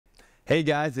Hey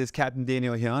guys, it's Captain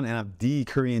Daniel Hyun and I'm the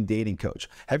Korean dating coach.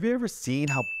 Have you ever seen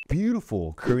how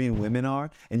beautiful Korean women are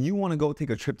and you want to go take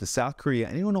a trip to South Korea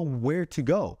and you don't know where to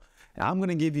go? And I'm going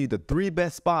to give you the 3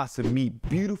 best spots to meet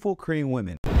beautiful Korean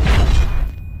women.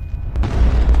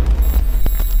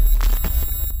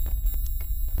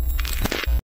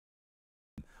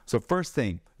 So first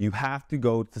thing, you have to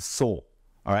go to Seoul.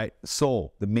 All right,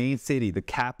 Seoul, the main city, the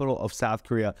capital of South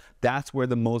Korea. That's where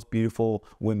the most beautiful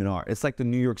women are. It's like the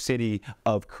New York City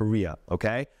of Korea,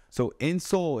 okay? So in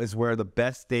Seoul is where the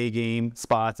best day game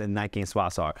spots and night game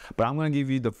spots are. But I'm gonna give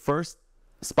you the first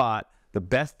spot, the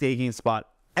best day game spot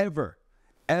ever.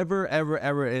 Ever.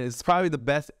 It's probably the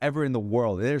best ever in the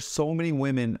world. There's so many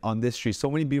women on this street,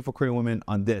 so many beautiful Korean women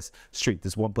on this street,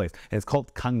 this one place. And it's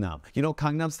called Gangnam. You know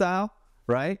Gangnam Style,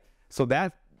 right? So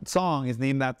that song is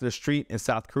named after a street in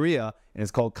South Korea and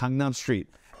it's called Gangnam Street.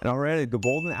 And already the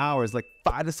golden hour is like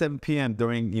 5 to 7 p.m.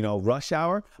 during, rush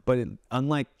hour. But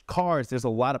unlike cars, there's a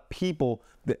lot of people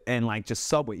and like just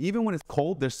subway. Even when it's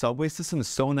cold, their subway system is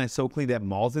so nice, so clean. They have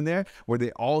malls in there where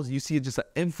you see just an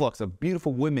influx of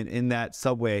beautiful women in that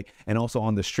subway and also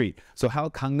on the street. So how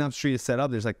Gangnam Street is set up,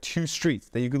 there's like 2 streets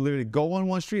that you can literally go on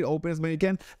one street, open as many as you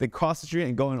can, then cross the street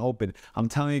and go and open. I'm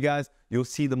telling you guys, you'll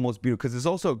see the most beautiful, because it's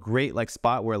also a great like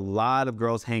spot where a lot of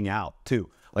girls hang out too.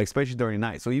 Like especially during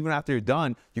night. So even after you're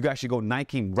done, you can actually go night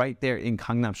game right there in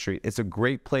Gangnam Street. It's a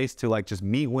great place to like just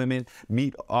meet women,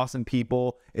 meet awesome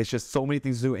people. It's just so many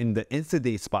things to do in the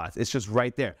Insta-date spots. It's just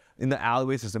right there. In the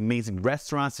alleyways, there's amazing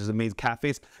restaurants, there's amazing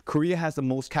cafes. Korea has the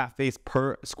most cafes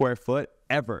per square foot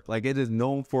ever. Like it is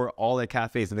known for all their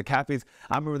cafes. And the cafes,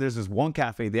 I remember there's this one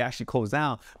cafe, they actually closed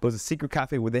down, but it was a secret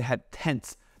cafe where they had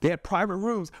tents. They had private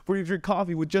rooms where you drink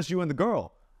coffee with just you and the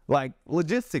girl. Like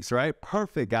logistics, right?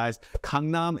 Perfect, guys.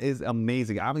 Gangnam is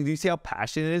amazing. I mean, do you see how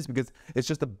passionate it is? Because it's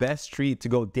just the best street to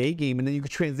go day game, and then you can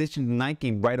transition to night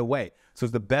game right away. So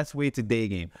it's the best way to day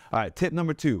game. All right, tip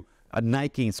number 2, a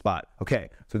night game spot. Okay,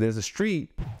 so there's a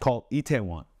street called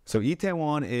Itaewon. So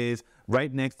Itaewon is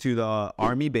right next to the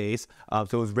army base. So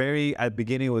it was very, at the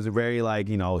beginning, it was very like,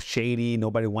 shady.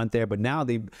 Nobody went there. But now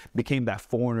they became that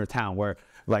foreigner town where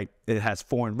like it has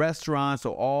foreign restaurants.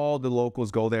 So all the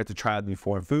locals go there to try out new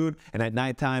foreign food. And at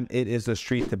nighttime, it is a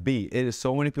street to be. It is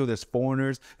so many people. There's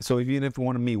foreigners. So even if you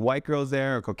want to meet white girls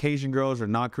there or Caucasian girls or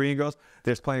non-Korean girls,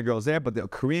 there's plenty of girls there. But the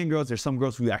Korean girls, there's some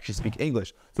girls who actually speak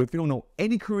English. So if you don't know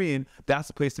any Korean, that's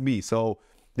the place to be. So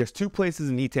there's 2 places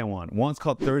in Itaewon. One's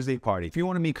called Thursday Party. If you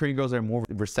want to meet Korean girls that are more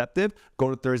receptive, go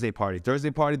to Thursday Party. Thursday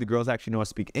Party, the girls actually know how to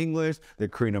speak English. They're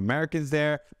Korean Americans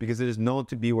there because it is known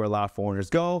to be where a lot of foreigners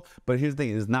go. But here's the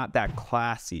thing, it's not that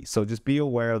classy. So just be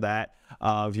aware of that.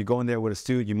 If you go in there with a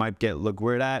suit, you might look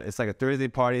weird at. It's like a Thursday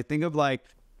Party. Think of like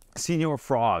Senior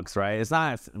Frogs, right? It's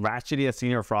not as ratchety as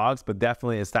Senior Frogs, but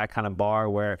definitely it's that kind of bar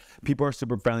where people are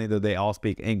super friendly, though they all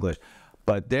speak English.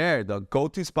 But there, the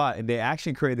go-to spot, and they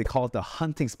call it the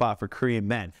hunting spot for Korean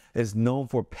men. It's known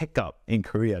for pickup in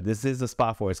Korea. This is a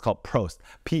spot for it. It's called Prost,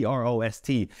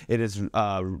 P-R-O-S-T. It is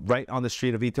right on the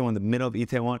street of Itaewon, in the middle of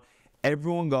Itaewon.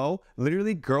 Everyone go.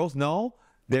 Literally, girls know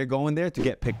they're going there to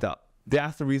get picked up.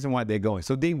 That's the reason why they're going.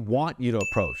 So they want you to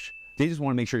approach. They just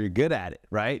want to make sure you're good at it,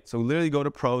 right? So literally go to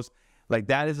Prost. Like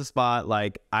that is a spot,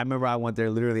 like I remember I went there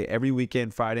literally every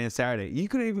weekend, Friday and Saturday. You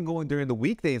could even go in during the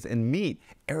weekdays and meet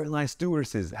airline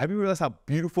stewardesses. Have you realized how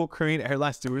beautiful Korean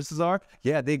airline stewardesses are?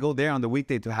 Yeah, they go there on the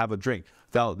weekday to have a drink.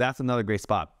 So that's another great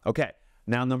spot. Okay,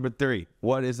 now number 3.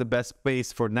 What is the best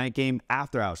space for night game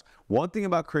after hours? One thing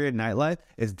about Korean nightlife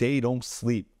is they don't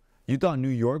sleep. You thought New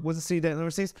York was a city that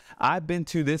never sleeps? I've been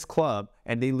to this club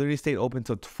and they literally stayed open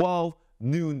till 12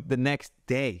 noon the next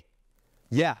day.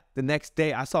 Yeah, the next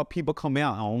day I saw people coming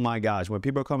out. Oh my gosh, when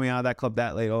people are coming out of that club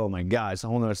that late, oh my gosh, it's a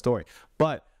whole nother story.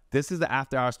 But this is the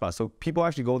after hour spot. So people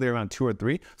actually go there around 2 or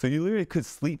 3. So you literally could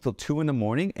sleep till 2 in the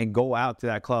morning and go out to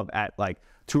that club at like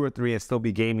 2 or 3 and still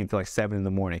be gaming till like 7 in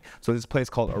the morning. So this place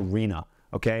called Arena.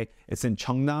 Okay, it's in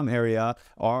Cheongnam area,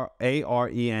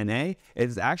 Arena.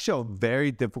 It's actually a very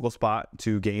difficult spot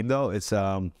to game though. It's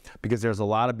because there's a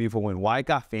lot of beautiful women. Why it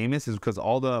got famous is because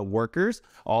all the workers,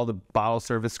 all the bottle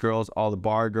service girls, all the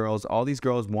bar girls, all these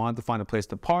girls wanted to find a place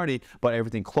to party, but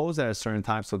everything closed at a certain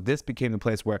time. So this became the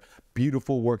place where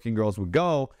beautiful working girls would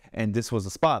go, and this was the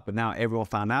spot. But now everyone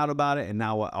found out about it, and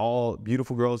now all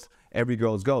beautiful girls, every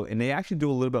girls go. And they actually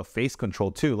do a little bit of face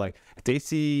control too. Like if they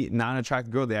see not an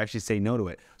attractive girl, they actually say no to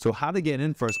it. So how to get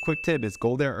in first, quick tip is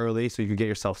go there early so you can get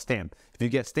yourself stamped. If you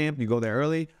get stamped, you go there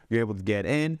early, you're able to get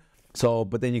in. So,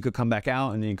 but then you could come back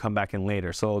out and then you come back in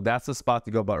later. So that's the spot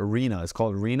to go. But Arena, it's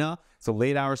called Arena. It's a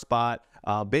late hour spot.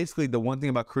 Basically, the one thing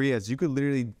about Korea is you could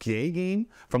literally day game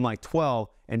from like 12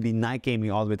 and be night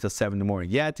gaming all the way till 7 in the morning.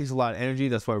 Yeah, it takes a lot of energy.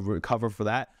 That's why we recover for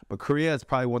that. But Korea is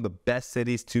probably one of the best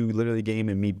cities to literally game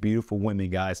and meet beautiful women,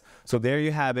 guys. So there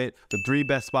you have it, the 3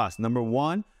 best spots. Number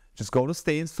 1, just go to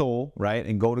stay in Seoul, right?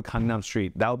 And go to Gangnam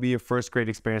Street. That will be your first great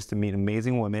experience to meet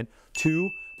amazing women. 2,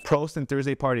 Prost and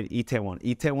Thursday party at Itaewon.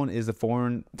 Itaewon is a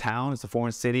foreign town. It's a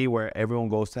foreign city where everyone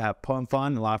goes to have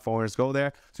fun. A lot of foreigners go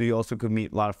there. So you also could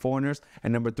meet a lot of foreigners.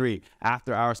 And number 3,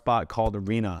 after hour spot called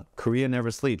Arena. Korea never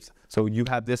sleeps. So you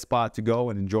have this spot to go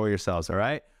and enjoy yourselves, all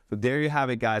right? So there you have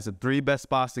it, guys. The 3 best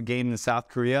spots to game in South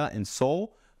Korea and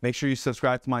Seoul. Make sure you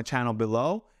subscribe to my channel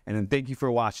below. And then thank you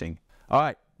for watching. All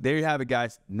right. There you have it,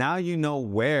 guys. Now you know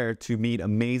where to meet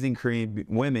amazing Korean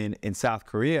women in South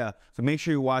Korea. So make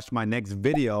sure you watch my next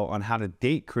video on how to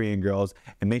date Korean girls,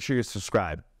 and make sure you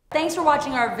subscribe. Thanks for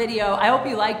watching our video. I hope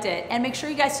you liked it. And make sure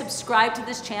you guys subscribe to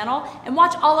this channel and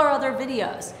watch all our other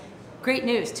videos. Great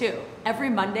news too. Every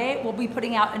Monday, we'll be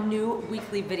putting out a new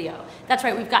weekly video. That's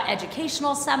right, we've got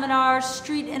educational seminars,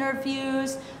 street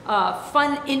interviews,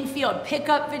 fun in-field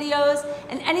pickup videos,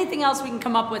 and anything else we can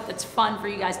come up with that's fun for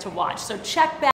you guys to watch. So check back.